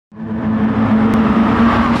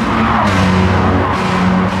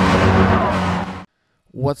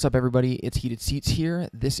What's up, everybody? It's Heated Seats here.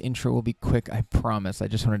 This intro will be quick, I promise. I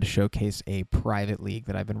just wanted to showcase a private league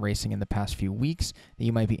that I've been racing in the past few weeks that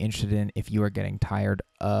you might be interested in if you are getting tired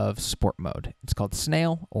of sport mode. It's called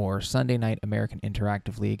SNAIL, or Sunday Night American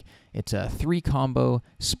Interactive League. It's a 3-combo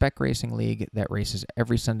spec racing league that races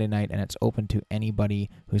every Sunday night, and it's open to anybody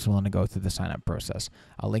who's willing to go through the sign-up process.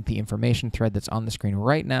 I'll link the information thread that's on the screen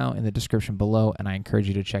right now in the description below, and I encourage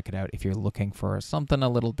you to check it out if you're looking for something a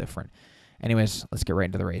little different. Anyways, let's get right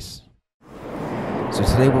into the race. So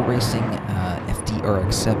today we're racing FD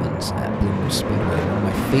RX7s at Bluemoon Speedway, one of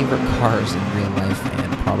my favorite cars in real life and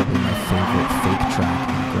probably my favorite fake track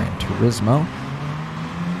in Gran Turismo.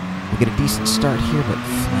 We get a decent start here, but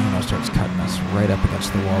Flano starts cutting us right up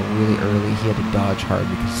against the wall really early. He had to dodge hard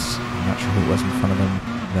because I'm not sure who it was in front of him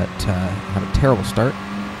that had a terrible start.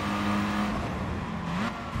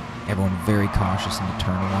 Everyone very cautious into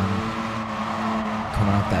turn one.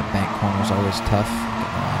 Coming off that bank corner is always tough. Getting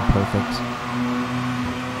the line perfect.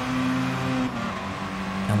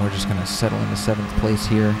 And we're just going to settle into 7th place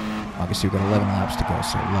here. Obviously, we've got 11 laps to go,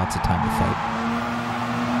 so lots of time to fight.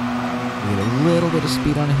 We get a little bit of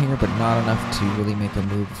speed on here, but not enough to really make a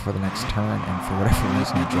move before the next turn. And for whatever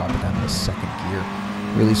reason, I drop it down to the 2nd gear.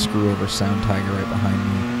 Really screw over Sound Tiger right behind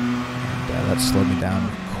me. And that slowed me down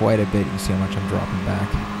quite a bit. You can see how much I'm dropping back.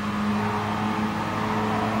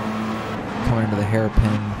 Coming into the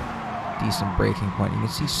hairpin, decent braking point. You can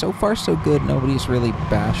see so far so good. Nobody's really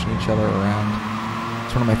bashing each other around.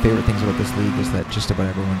 It's one of my favorite things about this league is that just about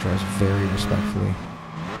everyone drives very respectfully.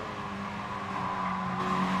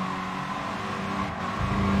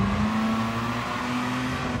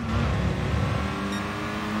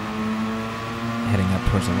 Heading up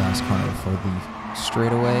towards the last corner before the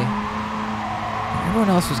straightaway.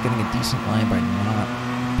 Everyone else was getting a decent line by not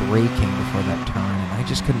braking before that turn, and I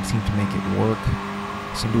just couldn't seem to make it work.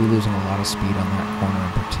 Seemed to be losing a lot of speed on that corner in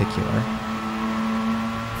particular.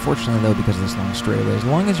 Fortunately, though, because of this long straightaway, as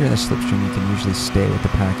long as you're in the slipstream, you can usually stay with the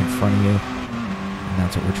pack in front of you, and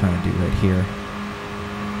that's what we're trying to do right here.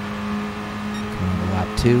 Coming on to lap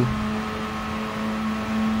 2.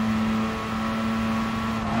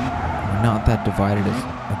 We're not that divided as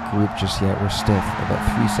a group just yet. We're still about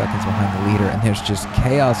 3 seconds behind the leader, and there's just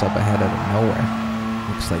chaos up ahead out of nowhere.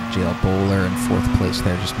 Looks like Jail Bowler in 4th place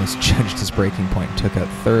there just misjudged his braking point and took out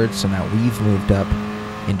 3rd, so now we've moved up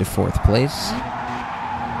into 4th place.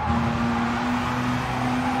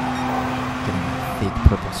 Getting that fake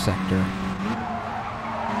purple sector.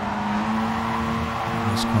 In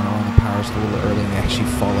this corner on the power's a little early, and they actually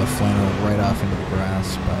follow Flano right off into the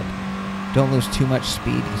grass, but don't lose too much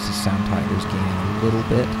speed. You see Sound Tiger's gaining a little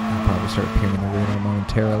bit. He'll probably start appearing in the rear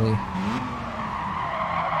momentarily.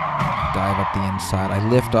 Dive up the inside. I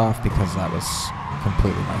lift off because that was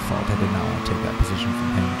completely my fault. I did not want to take that position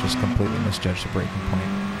from him. Just completely misjudged the braking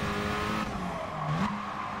point.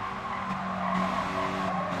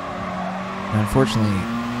 And unfortunately,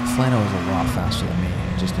 Flano was a lot faster than me.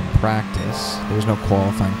 Just in practice, there was no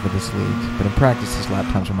qualifying for this league, but in practice his lap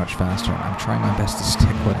times are much faster, and I'm trying my best to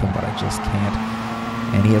stick with him, but I just can't.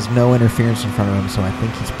 And he has no interference in front of him, so I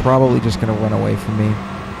think he's probably just going to run away from me.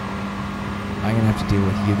 I'm going to have to deal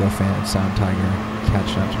with Hugo Fan and Sound Tiger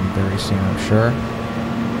catching up to me very soon, I'm sure.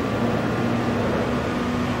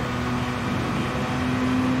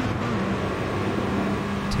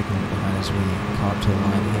 Taking it behind as we come up to the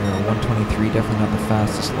line here. 1:23, definitely not the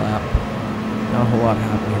fastest lap. Not a whole lot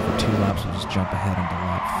happening here for 2 laps. We'll just jump ahead into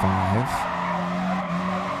lap 5.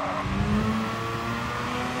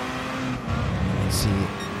 You can see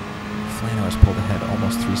Flano has pulled ahead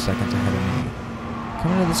almost 3 seconds ahead of me.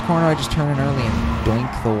 Coming into this corner, I just turn in early and doink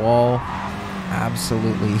the wall.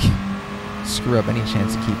 Absolutely screw up any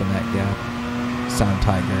chance of keeping that gap. Sound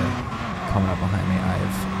Tiger coming up behind me.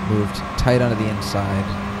 I've moved tight onto the inside.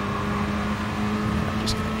 And I'm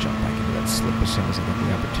just going to jump back into that slip as soon as I get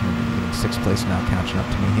the opportunity. Even 6th place now catching up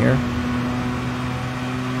to me here.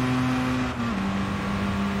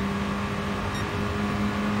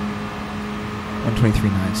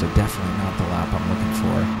 .123.9, so definitely not the lap I'm looking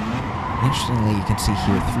for. Interestingly, you can see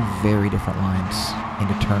here 3 very different lines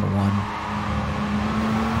into turn 1.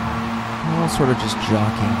 We're all sort of just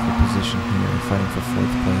jockeying for position here, fighting for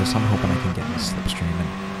 4th place. I'm hoping I can get in the slipstream and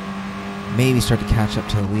maybe start to catch up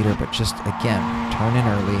to the leader, but just, again, turn in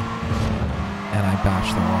early, and I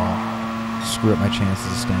bash the wall. Screw up my chances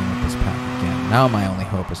of staying with this pack again. Now my only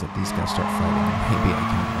hope is that these guys start fighting, and maybe I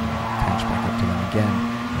can catch back up to them again.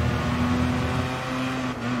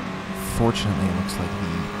 Fortunately, it looks like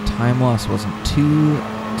the time loss wasn't too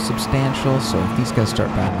substantial, so if these guys start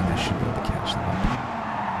battling, I should be able to catch them up.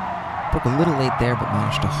 Broke a little late there, but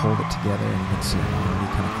managed to hold it together, and you can see I'm already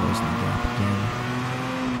kind of closing the gap again.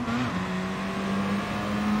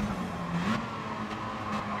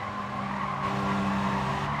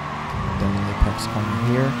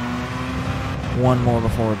 here. One more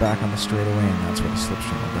before we're back on the straightaway, and that's where the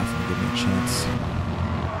slipstream will definitely give me a chance.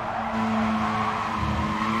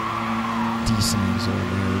 Decent exit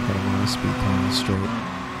there. We've got a lot of speed coming the straight.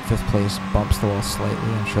 5th place bumps the wall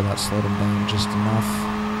slightly. I'm sure that slowed him down just enough.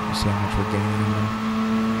 We'll see how much we're gaining on him.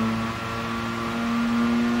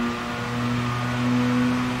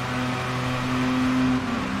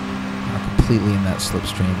 Now completely in that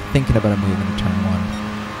slipstream, thinking about a move into turn 1.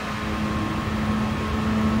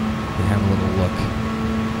 We have a little look,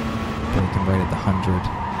 breaking right at the 100,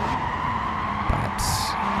 but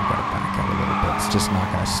I've got to back out a little bit. It's just not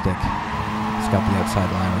going to stick. It's got the outside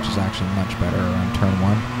line, which is actually much better around turn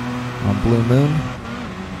 1 on Bluemoon.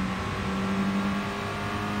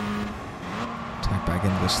 Tack back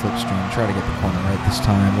into the slipstream, try to get the corner right this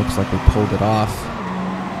time. Looks like we pulled it off.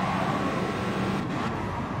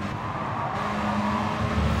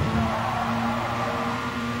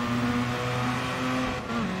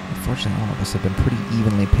 Unfortunately, all of us have been pretty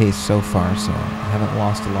evenly paced so far, so I haven't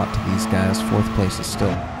lost a lot to these guys. 4th place is still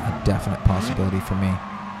a definite possibility for me.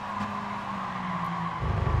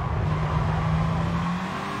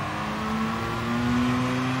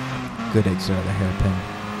 Good exit out of the hairpin.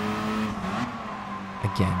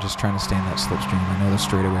 Again, just trying to stay in that slipstream. I know the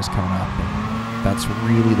straightaway is coming up, but that's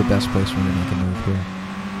really the best place for me to make a move here.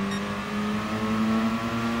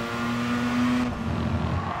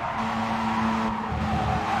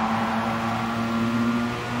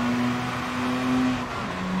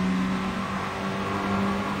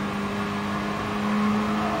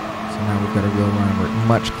 Got a real run. We're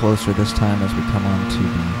much closer this time as we come on to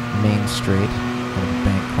the main straight out of the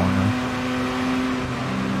bank corner.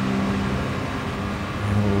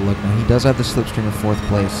 And a little look now. He does have the slipstream of 4th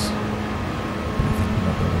place. But I think we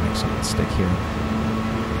might be able to make something stick here.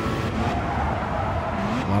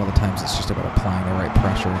 A lot of the times it's just about applying the right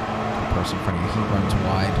pressure to the person in front of you. He runs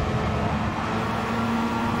wide.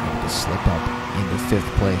 Able to slip up into 5th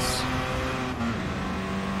place.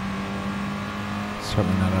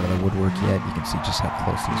 Certainly not out of the woodwork yet. You can see just how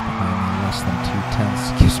close he is behind me. Less than 2/10.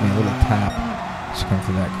 Gives me a little tap. Just come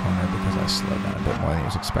through that corner because I slowed down a bit more than he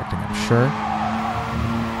was expecting, I'm sure.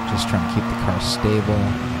 Just trying to keep the car stable.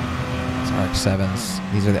 It's RX7s.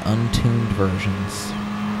 These are the untuned versions.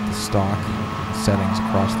 The stock settings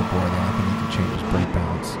across the board. The only thing you can change is brake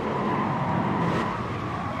balance.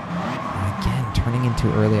 And again, turning in too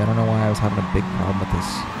early. I don't know why I was having a big problem with this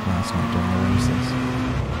last night during the races.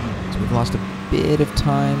 So we've lost a bit of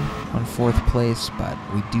time on 4th place, but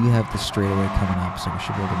we do have the straightaway coming up, so we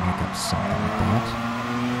should be able to make up something like that.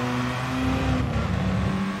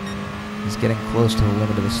 He's getting close to the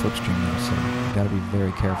limit of the slipstream now, so we've got to be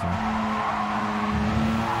very careful.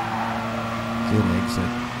 Good exit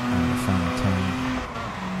out of the final turn.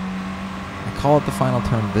 I call it the final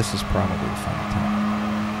turn. This is probably the final turn.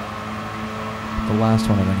 The last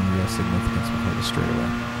one of any real significance before the straightaway.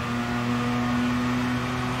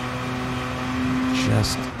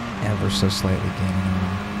 Just ever so slightly gaining on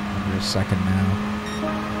him. Under a second now.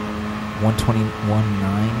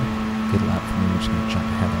 121.9. Good lap for me. We're just going to jump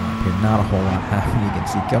ahead of the lap here. Not a whole lot happening. You can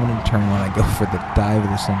see coming into turn 1, I go for the dive of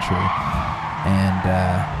the century and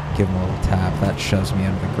give him a little tap. That shoves me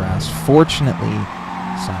under the grass. Fortunately,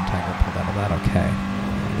 Sound Tiger pulled out of that okay. I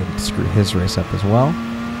didn't screw his race up as well.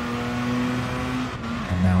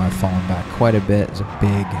 And now I've fallen back quite a bit. There's a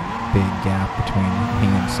big gap between me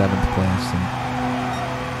and 7th place. And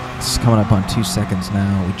it's coming up on 2 seconds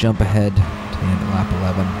now. We jump ahead to the end of lap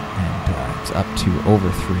 11, and it's up to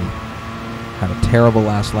over 3. Had a terrible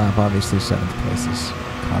last lap, obviously. 7th place is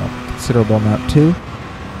caught up a considerable amount too,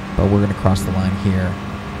 but we're going to cross the line here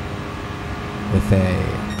with a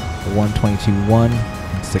 122.1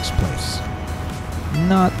 in 6th place.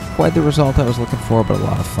 Not quite the result I was looking for, but a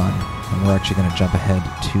lot of fun. And we're actually going to jump ahead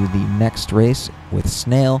to the next race with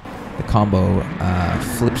SNAIL. The combo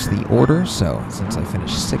flips the order, so since I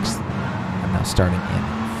finished 6th, I'm now starting in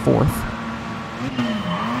 4th.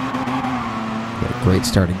 Get a great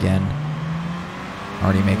start again.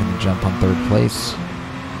 Already making the jump on 3rd place.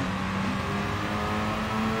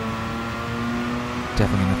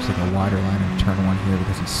 Definitely going to have to take a wider line in turn 1 here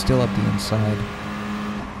because he's still up the inside.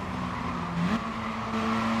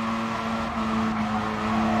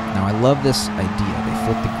 Now I love this idea. They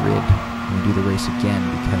flip the grid and we do the race again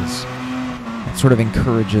because it sort of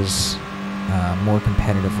encourages more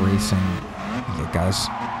competitive racing. You get guys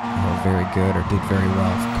who are very good or did very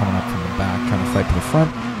well coming up from the back, trying to fight to the front,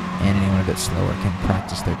 and anyone a bit slower can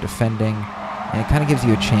practice their defending. And it kind of gives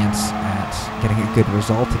you a chance at getting a good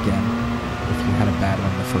result again if you had a bad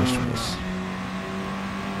one in the first race.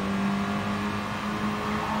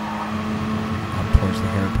 Up towards the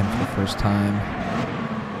hairpin for the first time.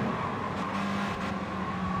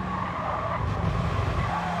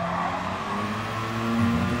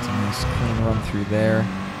 run through there.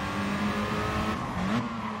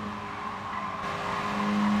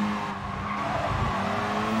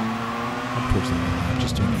 Up towards the main line,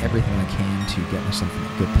 just doing everything I can to get myself in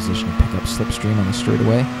a good position to pick up slipstream on the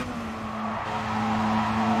straightaway.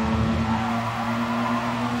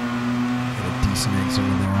 Get a decent exit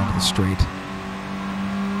over there onto the straight.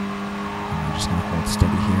 And I'm just going to hold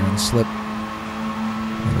steady here on the slip.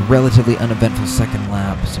 A relatively uneventful second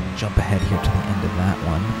lap, so we'll jump ahead here to the end of that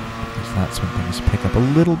one, because that's when things pick up a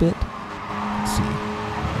little bit. Let's see,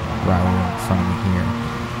 Raul in front of me here.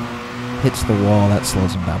 Hits the wall, that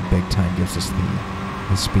slows him down big time, gives us the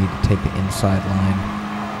speed to take the inside line.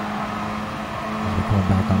 We're coming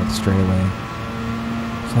back onto the straightaway.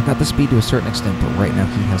 So I've got the speed to a certain extent, but right now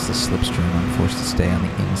he has the slipstream. I'm forced to stay on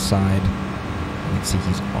the inside. You can see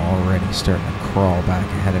he's already starting to crawl back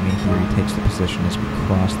ahead of me here. He takes the position as we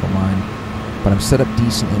cross the line. But I'm set up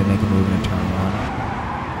decently to make a move in turn one.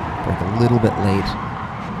 Break a little bit late.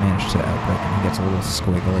 Managed to outbreak him. He gets a little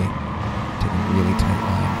squiggly. Take a really tight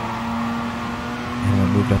line. And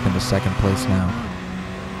we're moved up into second place now.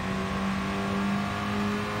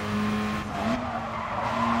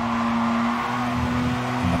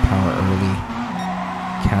 And the power early.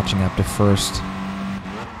 Catching up to first.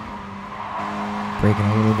 Breaking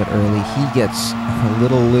a little bit early. He gets a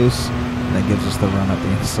little loose, and that gives us the run up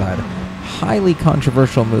the inside. Highly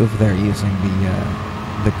controversial move there using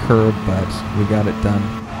the curb, but we got it done.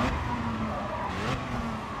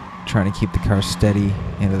 Trying to keep the car steady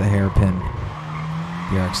into the hairpin.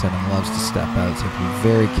 The RX7 loves to step out, so you have to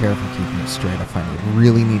be very careful keeping it straight. I find you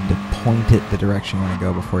really need to point it the direction you want to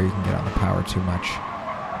go before you can get on the power too much.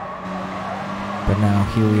 But now,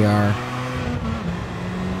 here we are.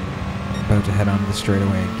 About to head onto the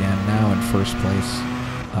straightaway again, now in first place,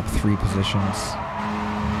 up 3 positions.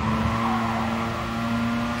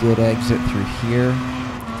 Good exit through here.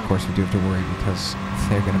 Of course, we do have to worry because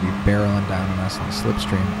they're going to be barreling down on us in the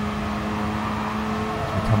slipstream.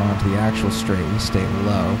 As we come onto the actual straight, we stay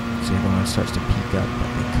low, so everyone starts to peak up, but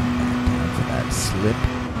they come back down for that slip.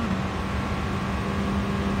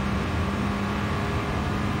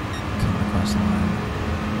 Coming across the line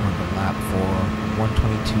on the lap for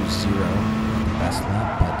 1:22.0, not the best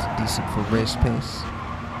lap, but decent for race pace.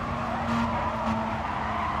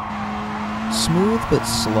 Smooth but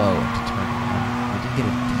slow into turn one. We did get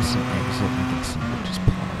a decent exit. You can see we're just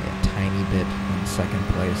pulling a tiny bit in second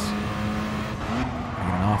place. I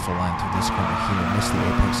get an awful line through this corner here. Missed the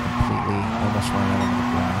apex completely. Almost run out of the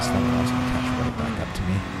grass. That allows him to catch right back up to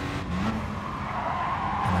me.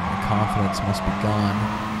 And then my confidence must be gone.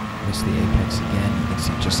 Missed the apex again. You can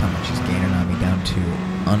see just how much he's gaining on me, down to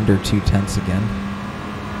under 2/10 again.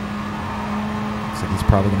 Looks like he's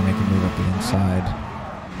probably going to make a move up the inside.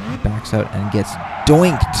 He backs out and gets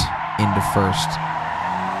doinked into first.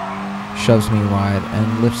 Shoves me wide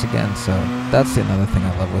and lifts again. So that's another thing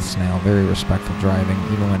I love with SNAIL. Very respectful driving.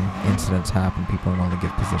 Even when incidents happen, people are willing to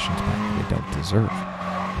give positions back that they don't deserve.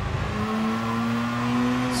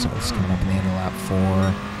 So it's coming up in the end of lap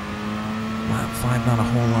 4. Lap 5, not a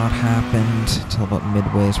whole lot happened until about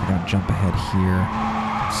midway, so we're going to jump ahead here.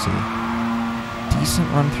 Let's see. Decent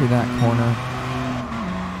run through that corner.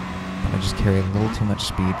 But I just carry a little too much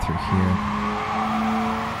speed through here.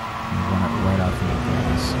 And run it right off into the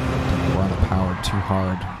grass. Don't run the power too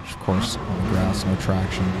hard. Which, of course, on the grass, no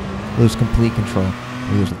traction. Lose complete control.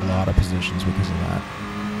 We lose a lot of positions because of that.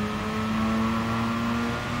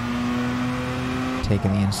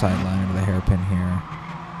 Taking the inside line into the hairpin here.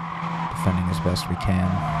 Defending as best we can.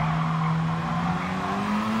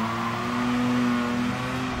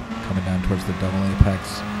 Coming down towards the double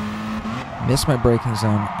apex. Miss my braking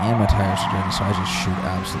zone and my tires are dirty, so I just shoot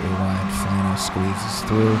absolutely wide. Flano squeezes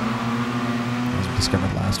through. As we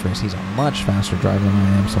discovered last race, he's a much faster driver than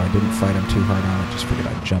I am, so I didn't fight him too hard on it. Just figured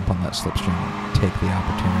I'd jump on that slipstream and take the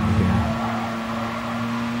opportunity here.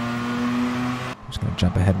 I'm just going to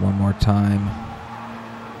jump ahead one more time.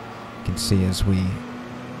 You can see as we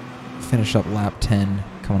finish up lap 10,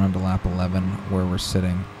 coming on to lap 11, where we're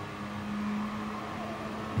sitting.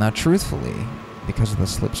 Now, truthfully, because of the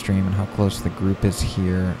slipstream and how close the group is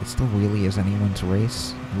here, it still really is anyone's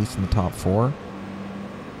race, at least in the top 4.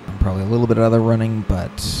 I'm probably a little bit out of the running,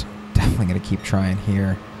 but definitely going to keep trying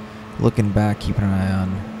here. Looking back, keeping an eye on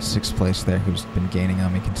 6th place there, who's been gaining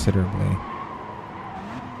on me considerably.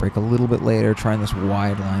 Break a little bit later, trying this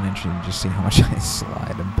wide line, and you can just see how much I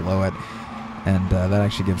slide and blow it. And that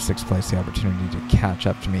actually gives 6th place the opportunity to catch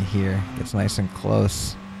up to me here. Gets nice and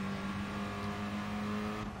close.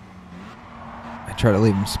 I try to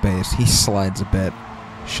leave him space. He slides a bit,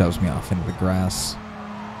 shoves me off into the grass.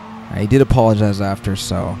 He did apologize after,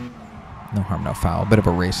 so No harm, no foul. A bit of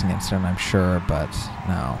a racing incident, I'm sure, but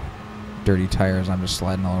no. Dirty tires, I'm just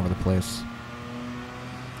sliding all over the place.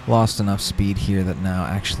 Lost enough speed here that now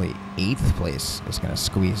actually 8th place is going to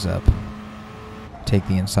squeeze up. Take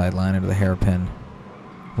the inside line into the hairpin.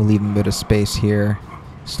 We'll leave him a bit of space here.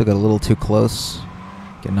 Still got a little too close.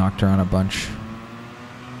 Get knocked around a bunch.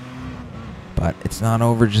 But it's not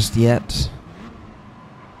over just yet.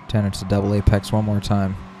 Turn it to double apex one more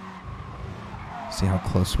time. See how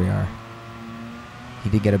close we are. He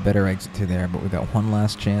did get a better exit through there, but we got one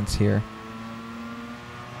last chance here.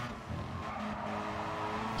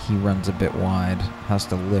 He runs a bit wide. Has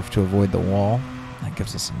to lift to avoid the wall. That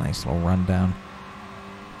gives us a nice little rundown.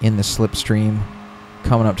 In the slipstream.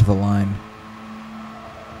 Coming up to the line.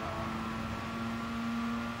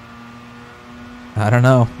 I don't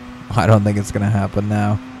know. I don't think it's going to happen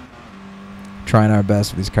now. Trying our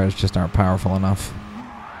best, but these cars just aren't powerful enough.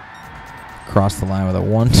 Cross the line with a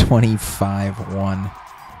 125.1.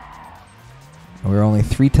 We were only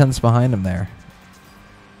 0.3 behind him there.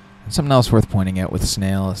 And something else worth pointing out with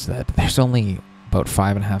SNAIL is that there's only about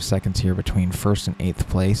 5.5 seconds here between 1st and 8th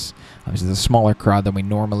place. Obviously, it's a smaller crowd than we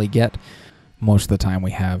normally get. Most of the time,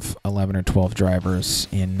 we have 11 or 12 drivers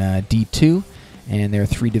in D2. And there are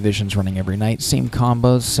 3 divisions running every night, same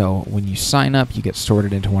combos, so when you sign up, you get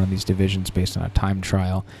sorted into one of these divisions based on a time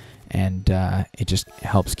trial, and it just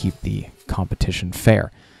helps keep the competition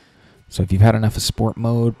fair. So if you've had enough of sport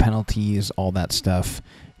mode, penalties, all that stuff,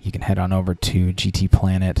 you can head on over to GT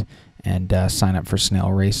Planet and sign up for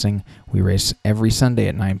SNAIL Racing. We race every Sunday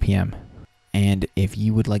at 9 p.m. And if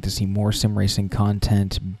you would like to see more sim racing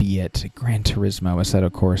content, be it Gran Turismo, Assetto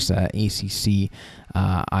Corsa, ACC,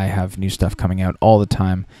 I have new stuff coming out all the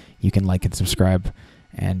time. You can like and subscribe,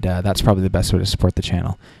 and that's probably the best way to support the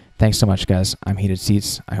channel. Thanks so much, guys. I'm Heated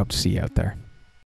Seats. I hope to see you out there.